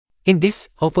In this,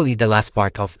 hopefully the last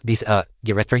part of this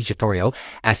directory tutorial,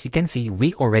 as you can see,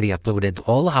 we already uploaded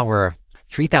all our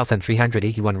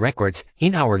 3,381 records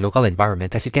in our local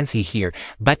environment, as you can see here.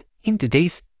 But in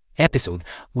today's episode,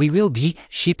 we will be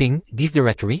shipping this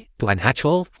directory to an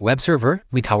actual web server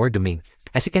with our domain.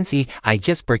 As you can see, I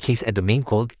just purchased a domain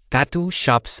called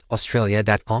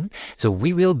tattooshopsaustralia.com. So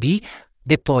we will be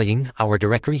deploying our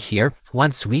directory here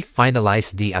once we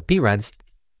finalize the appearance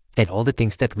and all the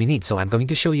things that we need. So I'm going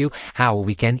to show you how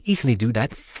we can easily do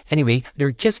that. Anyway, there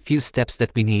are just few steps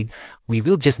that we need. We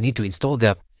will just need to install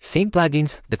the same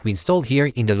plugins that we installed here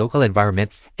in the local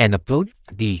environment and upload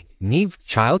the Neve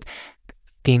child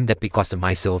theme that we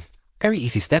customized. So very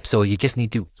easy step. So you just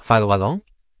need to follow along.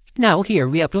 Now here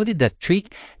we uploaded the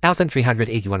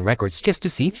 3,381 records just to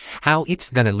see how it's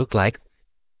gonna look like.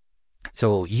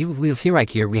 So you will see right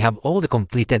here, we have all the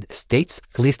completed states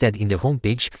listed in the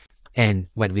homepage. And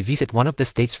when we visit one of the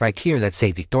states right here, let's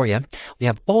say Victoria, we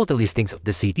have all the listings of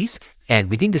the cities. And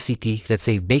within the city, let's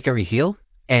say Bakery Hill,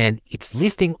 and it's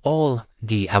listing all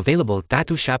the available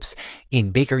tattoo shops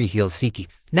in Bakery Hill City.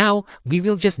 Now, we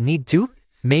will just need to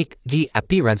make the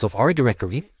appearance of our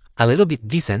directory a little bit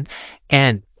decent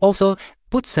and also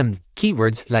put some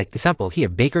keywords like example here,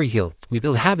 Bakery Hill. We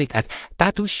will have it as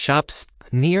tattoo shops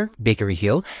near Bakery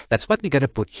Hill. That's what we're going to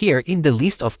put here in the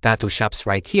list of tattoo shops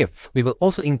right here. We will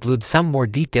also include some more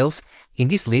details in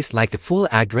this list like the full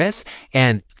address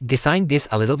and design this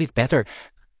a little bit better.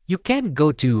 You can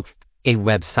go to a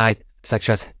website such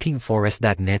as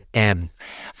teamforest.net and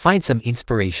find some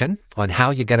inspiration on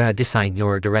how you're going to design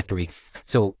your directory.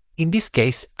 So in this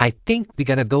case, I think we're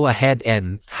going to go ahead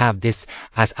and have this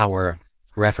as our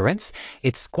reference.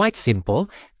 It's quite simple,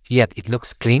 yet it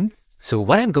looks clean. So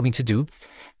what I'm going to do,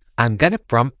 I'm going to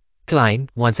prompt Klein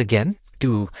once again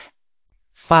to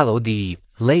follow the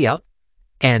layout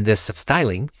and the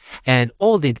styling and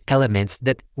all the elements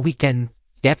that we can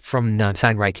get from the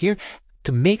design right here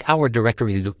to make our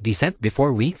directory look decent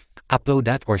before we upload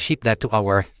that or ship that to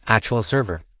our actual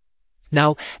server.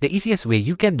 Now, the easiest way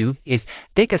you can do is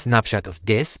take a snapshot of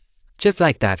this, just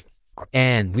like that,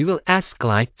 and we will ask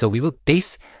Klein, so we will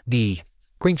paste the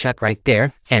screenshot right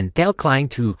there and tell Klein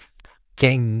to,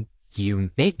 can you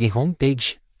make the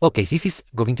homepage? Okay, this is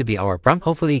going to be our prompt.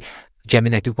 Hopefully,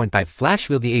 Gemini 2.5 Flash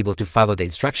will be able to follow the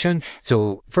instruction.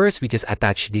 So first, we just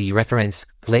attach the reference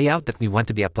layout that we want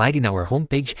to be applied in our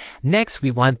homepage. Next,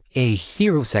 we want a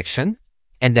hero section.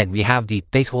 And then we have the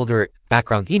placeholder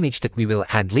background image that we will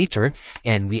add later.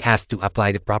 And we ask to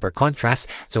apply the proper contrast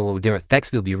so their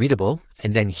text will be readable.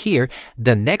 And then here,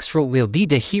 the next row will be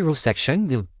the hero section.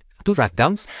 We'll do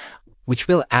dropdowns, which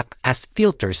will act as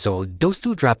filters. So those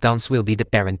two dropdowns will be the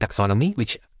parent taxonomy,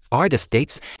 which are the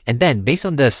states. And then based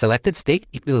on the selected state,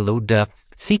 it will load the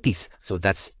cities. So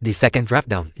that's the second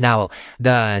dropdown. Now,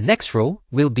 the next row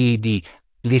will be the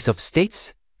list of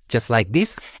states, just like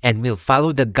this, and we'll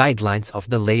follow the guidelines of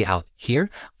the layout here.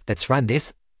 Let's run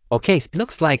this. Okay, it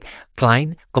looks like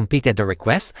Klein completed the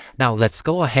request. Now let's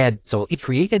go ahead. So it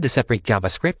created the separate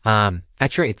JavaScript.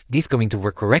 Not sure if this is going to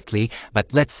work correctly,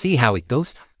 but let's see how it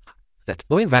goes. Let's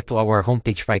go back to our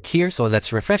homepage right here. So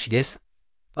let's refresh this.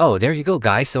 Oh, there you go,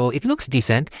 guys. So it looks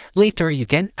decent. Later, you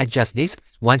can adjust this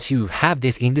once you have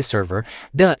this in the server.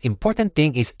 The important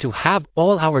thing is to have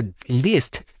all our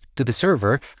list to the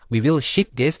server. We will ship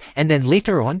this, and then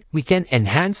later on, we can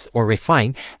enhance or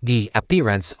refine the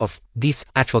appearance of this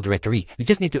actual directory. We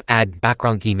just need to add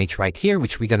background image right here,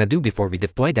 which we're going to do before we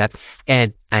deploy that.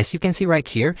 And as you can see right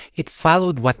here, it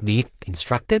followed what we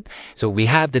instructed. So we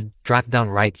have the drop down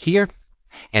right here,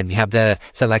 and we have the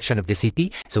selection of the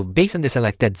city. So based on the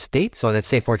selected state, so let's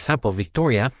say, for example,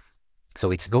 Victoria.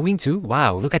 So it's going to,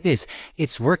 wow, look at this.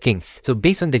 It's working. So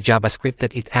based on the JavaScript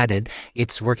that it added,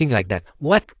 it's working like that.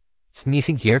 What's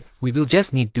missing here, we will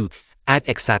just need to add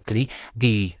exactly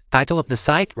the title of the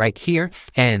site right here.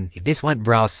 And if this one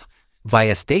browse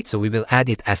via state, so we will add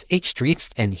it as H3.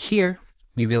 And here,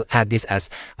 we will add this as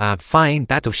find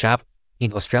tattoo shop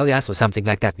in Australia. So something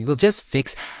like that. We will just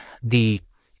fix the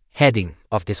heading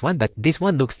of this one, but this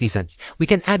one looks decent. We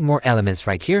can add more elements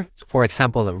right here. For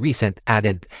example, a recent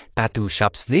added tattoo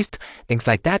shops list, things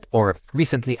like that, or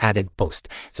recently added post.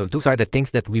 So those are the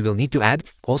things that we will need to add.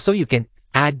 Also, you can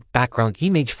add background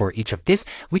image for each of this,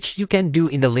 which you can do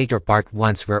in the later part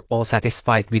once we're all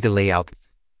satisfied with the layout.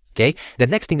 Okay, the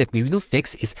next thing that we will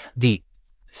fix is the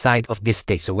side of this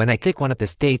state. So when I click one of the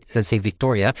state, let's say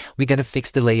Victoria, we're going to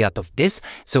fix the layout of this.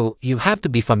 So you have to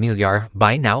be familiar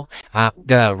by now,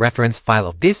 the reference file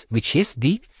of this, which is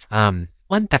the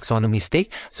one taxonomy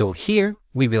state. So here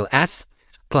we will ask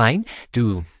Klein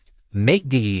to make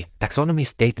the taxonomy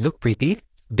state look pretty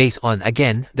based on,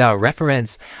 again, the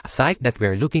reference site that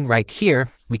we're looking right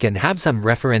here. We can have some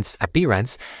reference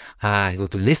appearance. Go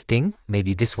to listing,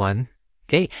 maybe this one.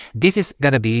 Okay, this is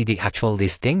gonna be the actual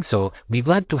listing. So we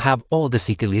want to have all the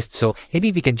city lists. So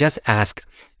maybe we can just ask.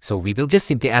 So we will just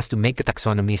simply ask to make the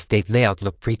taxonomy state layout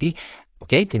look pretty.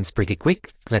 Okay, it's pretty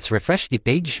quick. Let's refresh the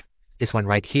page. This one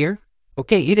right here.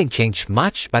 Okay, it didn't change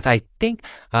much, but I think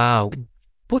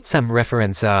put some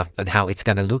reference on how it's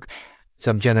gonna look.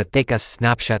 So I'm gonna take a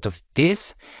snapshot of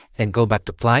this and go back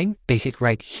to Klein, paste it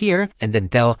right here, and then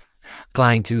tell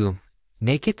Klein to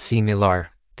make it similar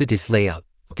to this layout.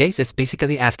 Okay, so it's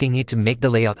basically asking it to make the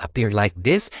layout appear like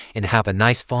this and have a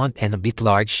nice font and a bit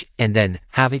large, and then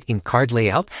have it in card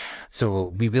layout.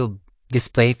 So we will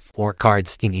display 4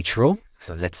 cards in each row.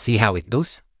 So let's see how it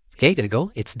goes. Okay, there you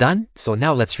go. It's done. So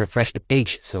now let's refresh the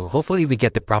page. So hopefully we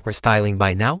get the proper styling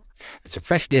by now. Let's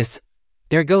refresh this.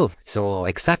 There you go. So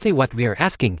exactly what we are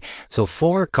asking. So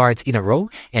 4 cards in a row.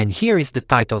 And here is the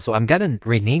title. So I'm going to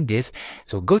rename this.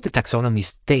 So go to taxonomy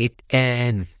state,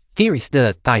 and here is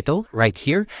the title right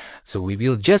here. So we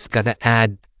will just gonna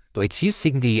add, so it's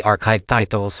using the archive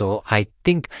title. So I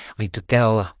think we need to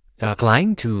tell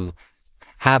Klein to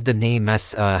have the name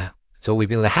as, so we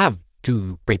will have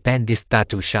to prepend this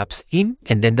tattoo shops in,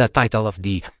 and then the title of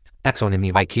the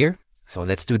taxonomy right here. So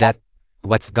let's do that.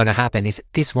 What's gonna happen is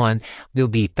this one will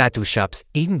be tattoo shops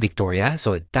in Victoria.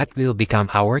 So that will become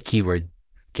our keyword.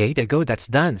 Okay, there you go. That's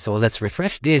done. So let's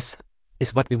refresh this.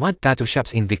 Is what we want, tattoo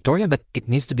shops in Victoria, but it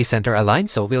needs to be center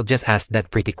aligned. So we'll just ask that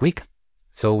pretty quick.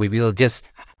 So we will just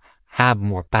have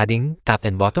more padding, top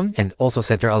and bottom, and also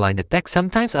center align the text.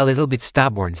 Sometimes a little bit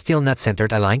stubborn, still not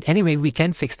centered aligned. Anyway, we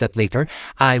can fix that later.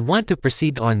 I want to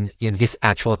proceed on this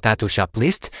actual tattoo shop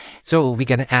list. So we're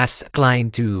gonna ask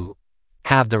Klein to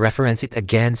have the reference it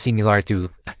again similar to.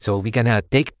 So we're gonna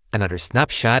take another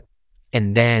snapshot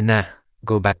and then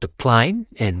go back to Klein,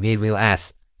 and we will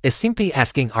ask. Is simply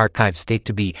asking archive state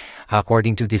to be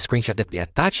according to the screenshot that we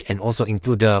attach, and also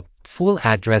include the full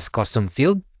address custom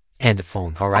field and the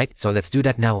phone. All right, so let's do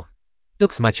that now.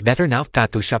 Looks much better now.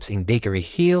 Tattoo shops in Bakery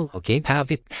Hill. Okay,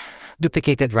 have it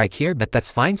duplicated right here, but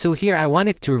that's fine. So here I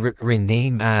wanted to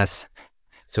rename as,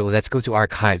 so let's go to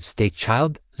archive state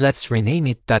child. Let's rename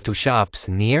it tattoo shops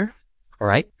near. All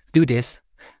right, do this.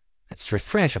 Let's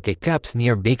refresh. Okay, caps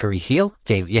near Bakery Hill.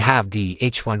 Okay, you have the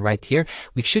H1 right here,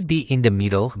 which should be in the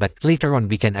middle, but later on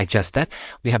we can adjust that.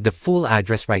 We have the full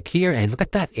address right here, and look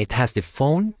at that. It has the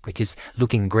phone, which is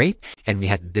looking great. And we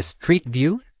had the street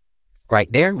view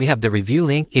right there. We have the review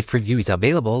link, if review is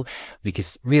available, which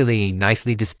is really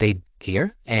nicely displayed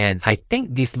here. And I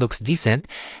think this looks decent.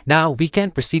 Now we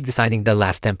can proceed designing the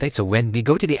last template. So when we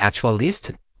go to the actual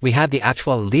list, we have the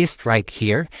actual list right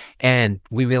here, and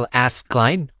we will ask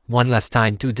Klein one last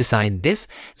time to design this.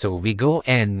 So we go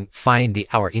and find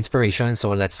our inspiration.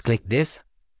 So let's click this.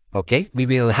 Okay, we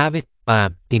will have it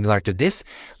similar to this.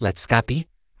 Let's copy.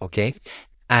 Okay,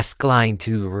 ask Klein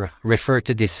to refer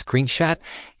to this screenshot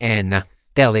and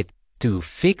tell it to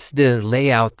fix the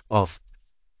layout of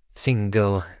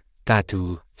single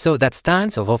tattoo. So that's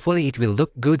done. So hopefully it will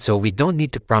look good. So we don't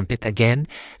need to prompt it again.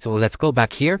 So let's go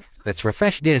back here. Let's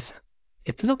refresh this.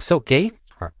 It looks okay.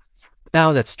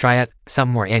 Now let's try out some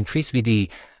more entries with the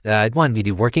one with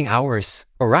the working hours.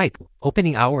 All right,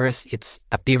 opening hours, it's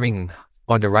appearing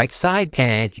on the right side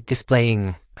and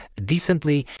displaying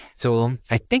decently. So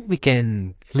I think we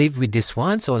can live with this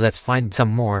one. So let's find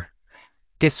some more.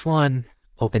 This one,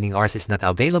 opening hours is not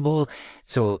available.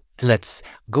 So let's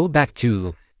go back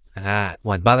to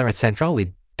one Ballarat Central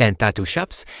with 10 tattoo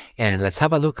shops, and let's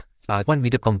have a look at one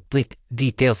with the complete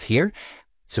details here.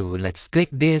 So let's click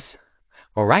this.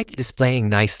 All right, displaying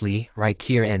nicely right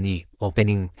here in the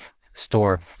opening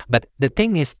store. But the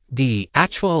thing is, the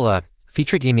actual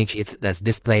featured image is that's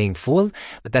displaying full,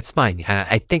 but that's fine.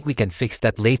 I think we can fix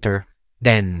that later.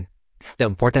 Then the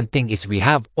important thing is we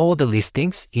have all the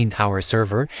listings in our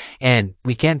server, and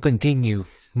we can continue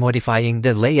modifying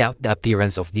the layout, the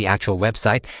appearance of the actual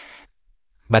website.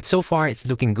 But so far, it's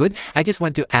looking good. I just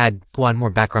want to add one more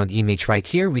background image right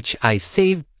here, which I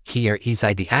saved here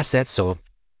inside the assets. So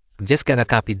I'm just gonna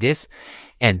copy this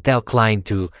and tell Klein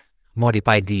to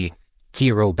modify the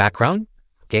hero background.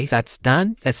 Okay, that's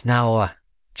done. Let's now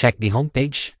check the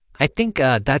homepage. I think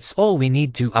that's all we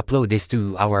need to upload this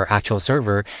to our actual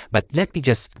server. But let me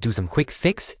just do some quick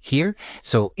fix here.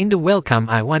 So in the welcome,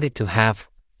 I wanted to have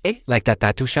like the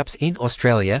tattoo shops in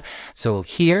Australia. So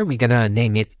here we're gonna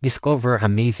name it Discover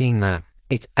Amazing.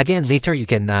 Again, later you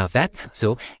can that.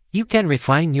 So you can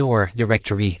refine your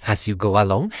directory as you go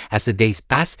along, as the days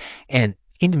pass. And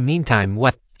in the meantime,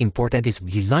 what important is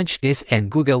we launch this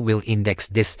and Google will index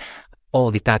this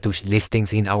all the tattoo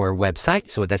listings in our website.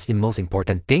 So that's the most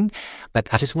important thing. But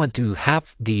I just want to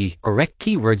have the correct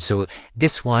keyword. So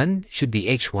this one should be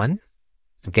H1.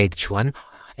 Okay, H1.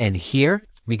 And here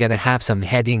we're going to have some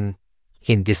heading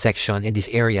in this section, in this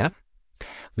area,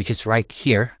 which is right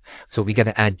here. So we're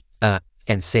going to add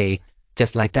and say,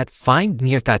 just like that, find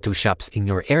near tattoo shops in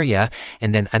your area.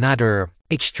 And then another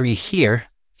H3 here,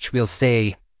 which will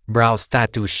say browse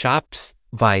tattoo shops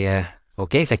via,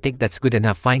 okay, so I think that's good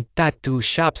enough. Find tattoo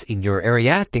shops in your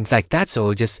area, things like that.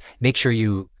 So just make sure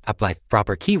you apply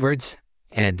proper keywords.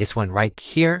 And this one right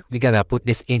here, we gotta put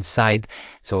this inside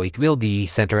so it will be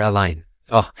center aligned.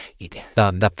 Oh, it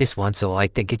thumbed up this one, so I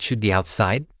think it should be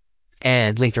outside.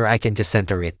 And later I can just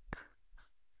center it.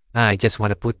 I just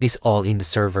want to put this all in the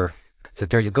server. So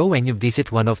there you go. When you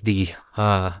visit one of the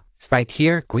right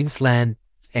here, Queensland,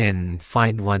 and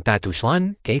find one tattoo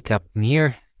salon, okay, up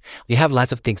near. We have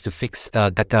lots of things to fix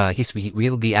we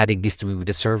will be adding this to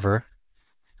the server.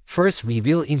 First, we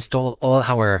will install all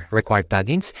our required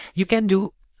plugins. You can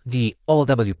do the all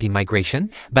WP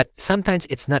migration, but sometimes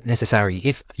it's not necessary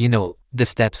if you know the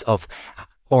steps of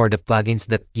or the plugins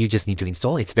that you just need to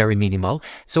install. It's very minimal.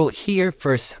 So here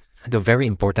first, the very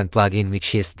important plugin,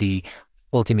 which is the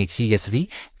Ultimate CSV,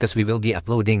 because we will be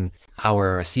uploading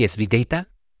our CSV data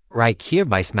right here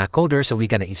by SmackCoder. So we're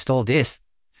going to install this.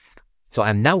 So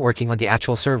I'm now working on the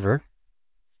actual server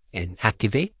and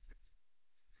activate.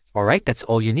 All right, that's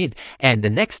all you need. And the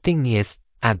next thing is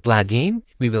add plugin.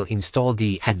 We will install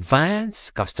the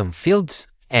advanced custom fields,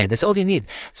 and that's all you need.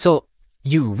 So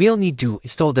you will need to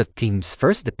install the themes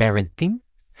first, the parent theme,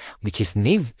 which is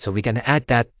Neve. So we're going to add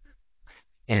that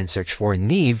and search for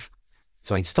Neve.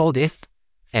 So install this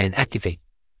and activate.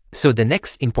 So the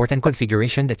next important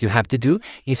configuration that you have to do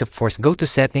is, of course, go to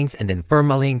settings and then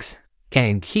permalinks.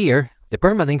 And here, the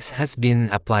permalinks has been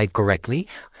applied correctly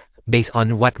based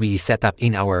on what we set up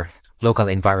in our local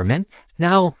environment.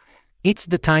 Now, it's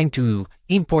the time to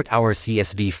import our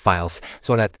CSV files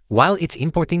so that while it's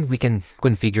importing, we can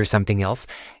configure something else.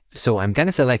 So I'm going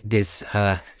to select this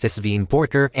CSV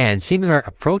importer and similar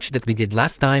approach that we did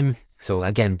last time. So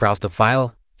again, browse the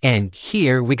file. And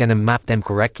here we're going to map them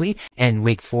correctly and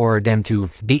wait for them to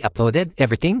be uploaded,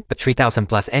 everything, but 3,000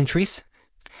 plus entries.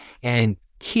 And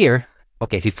here,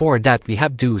 okay, before that, we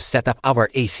have to set up our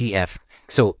ACF.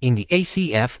 So in the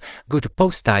ACF, go to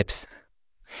post types,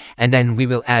 and then we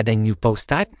will add a new post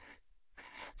type.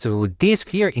 So this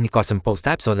here in the custom post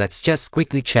type. So let's just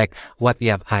quickly check what we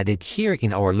have added here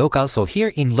in our local. So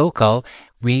here in local,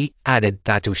 we added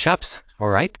tattoo shops. All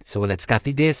right. So let's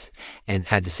copy this and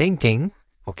add the same thing.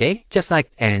 Okay. Just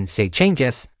like, and say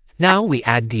changes. Now we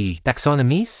add the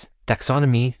taxonomy.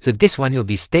 So this one will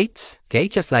be states. Okay.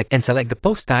 Just like, and select the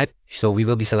post type. So we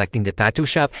will be selecting the tattoo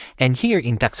shop. And here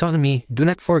in taxonomy, do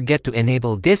not forget to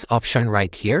enable this option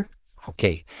right here.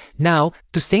 Okay, now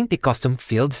to sync the custom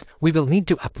fields, we will need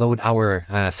to upload our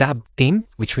sub theme,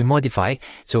 which we modify.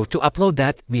 So to upload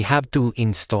that, we have to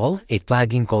install a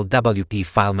plugin called WP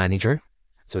File Manager.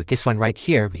 So this one right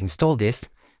here, we install this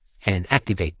and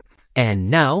activate. And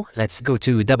now let's go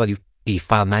to WP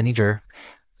File Manager.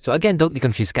 So again, don't be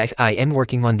confused, guys. I am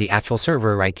working on the actual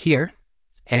server right here,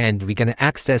 and we're going to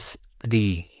access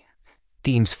the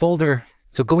themes folder.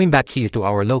 So going back here to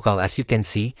our local, as you can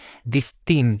see, this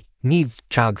theme Neve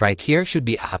child right here should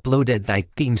be uploaded by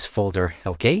themes folder.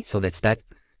 Okay, so that's that.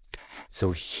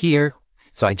 So here,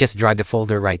 so I just dragged the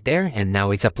folder right there, and now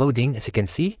it's uploading, as you can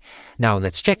see. Now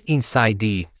let's check inside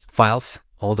the files.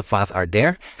 All the files are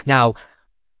there. Now,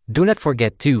 do not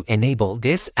forget to enable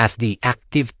this as the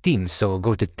active theme. So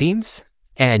go to themes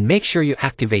and make sure you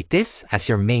activate this as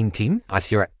your main theme,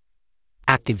 as your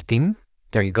active theme.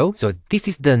 There you go. So this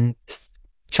is the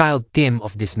child theme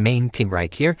of this main theme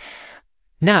right here.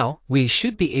 Now, we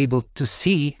should be able to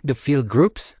see the field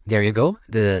groups. There you go.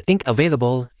 The think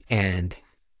available and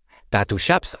tattoo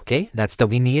shops. Okay, that's the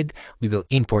we need. We will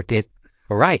import it.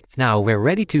 All right. Now, we're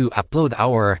ready to upload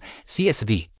our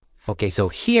CSV. Okay, so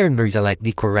here we select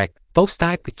the correct post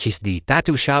type, which is the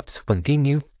tattoo shops.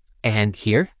 Continue. And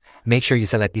here, make sure you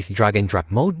select this drag and drop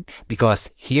mode,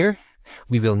 because here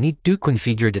we will need to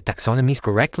configure the taxonomies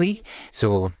correctly.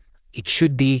 So it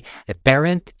should be a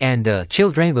parent and the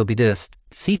children will be the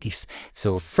cities.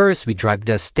 So first we drag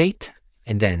the state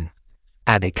and then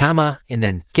add a comma, and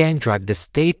then again drag the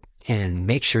state and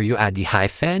make sure you add the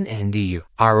hyphen and the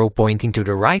arrow pointing to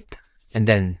the right, and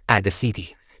then add the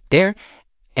city there.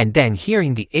 And then here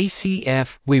in the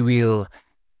ACF, we will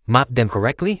map them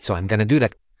correctly. So I'm going to do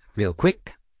that real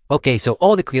quick. Okay, so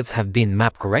all the fields have been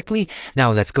mapped correctly.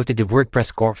 Now let's go to the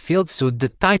WordPress core field. So the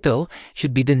title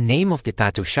should be the name of the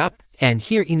tattoo shop. And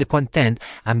here in the content,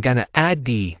 I'm going to add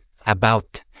the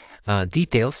about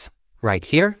details right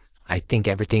here. I think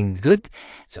everything good.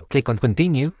 So click on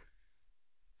continue.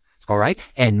 All right.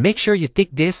 And make sure you tick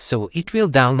this so it will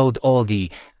download all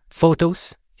the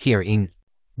photos here in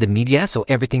the media. So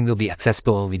everything will be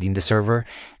accessible within the server.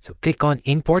 So click on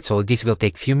import. So this will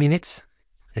take few minutes.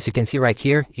 As you can see right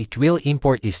here, it will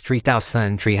import this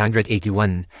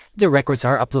 3,381. The records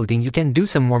are uploading. You can do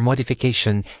some more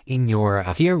modification in your,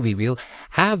 here we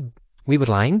would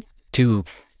line to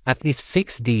at least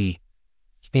fix the,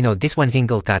 this one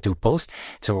single tattoo post.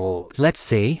 So let's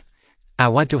say I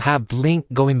want to have link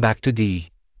going back to the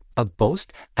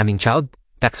child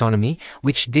taxonomy,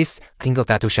 which this single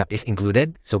tattoo shop is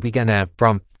included. So we're gonna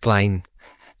prompt line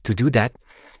to do that.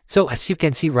 So as you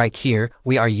can see right here,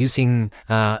 we are using,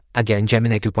 again,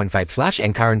 Gemini 2.5 Flash,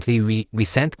 and currently we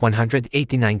sent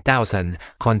 189,000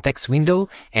 context window,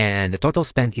 and the total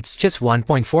spend, it's just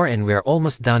 1.4, and we're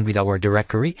almost done with our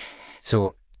directory.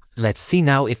 So let's see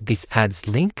now if this adds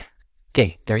link.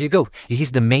 Okay, there you go. This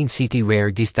is the main city where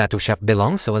this tattoo shop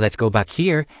belongs. So let's go back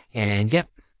here, and yep.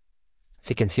 As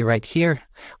you can see right here,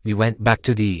 we went back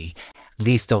to the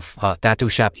list of tattoo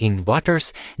shop in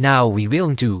Waters. Now we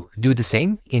will do the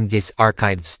same in this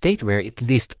archive state where it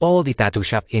lists all the tattoo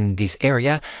shop in this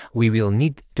area. We will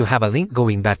need to have a link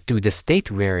going back to the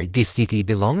state where this city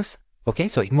belongs. Okay,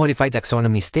 so it modified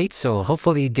taxonomy state. So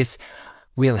hopefully this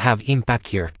will have impact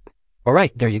here. All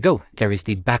right, there you go. There is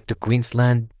the back to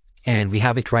Queensland. And we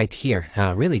have it right here.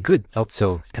 Really good. Oh,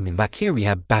 so coming back here, we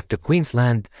have back to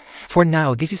Queensland. For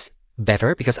now, this is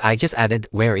better because I just added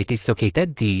where it is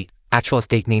located, the actual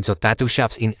state names of tattoo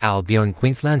shops in Albion,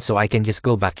 Queensland. So I can just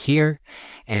go back here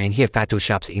and here tattoo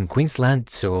shops in Queensland.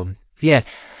 So yeah,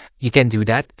 you can do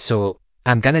that. So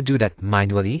I'm gonna do that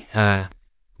manually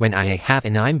when I have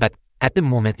an time, but at the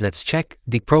moment, let's check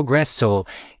the progress. So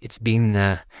it's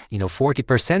been,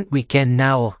 40%. We can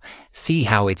now see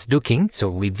how it's looking. So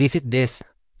we visit this,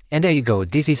 and there you go.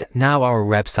 This is now our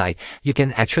website. You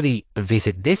can actually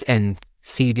visit this and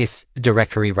see this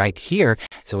directory right here.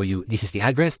 So this is the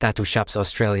address,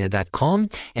 tattooshopsaustralia.com,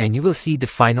 and you will see the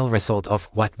final result of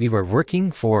what we were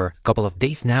working for a couple of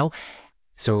days now.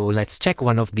 So let's check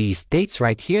one of these states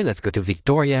right here. Let's go to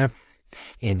Victoria.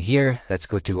 And here, let's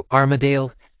go to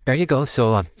Armadale. There you go.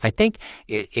 So I think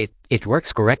it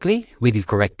works correctly with the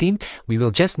correct team. We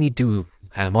will just need to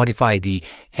modify the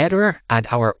header, add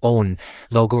our own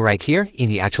logo right here in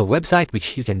the actual website,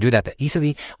 which you can do that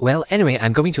easily. Well, anyway,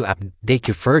 I'm going to update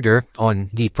you further on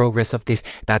the progress of this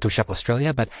Tattoo Shop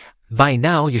Australia, but by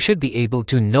now you should be able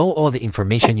to know all the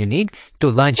information you need to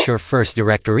launch your first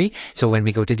directory. So when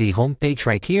we go to the homepage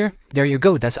right here, there you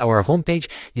go. That's our homepage.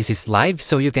 This is live,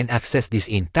 so you can access this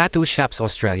in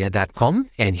tattooshopsaustralia.com.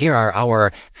 And here are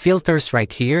our filters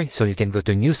right here. So you can go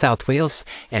to New South Wales,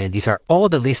 and these are all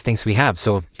the listings we have.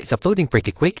 So it's uploading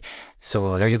pretty quick.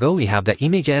 So there you go. We have the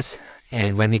images,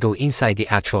 and when we go inside the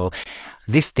actual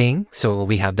listing, so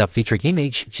we have the featured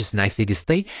image, which is nicely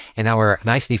displayed, and our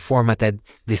nicely formatted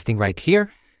listing right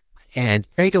here. And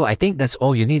there you go. I think that's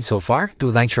all you need so far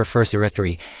to launch your first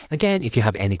directory. Again, if you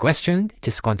have any question,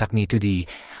 just contact me to the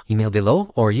email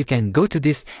below, or you can go to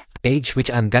this page, which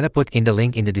I'm gonna put in the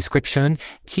link in the description.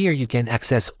 Here you can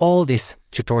access all this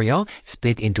tutorial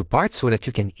split into parts so that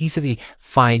you can easily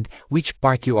find which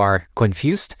part you are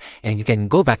confused, and you can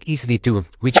go back easily to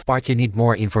which part you need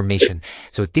more information.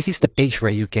 So this is the page where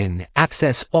you can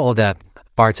access all the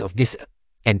parts of this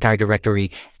entire directory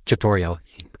tutorial.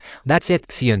 That's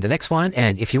it. See you in the next one.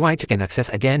 And if you want, you can access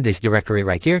again this directory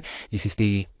right here. This is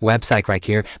the website right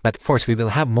here. But of course, we will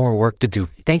have more work to do.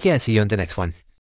 Thank you, and see you in the next one.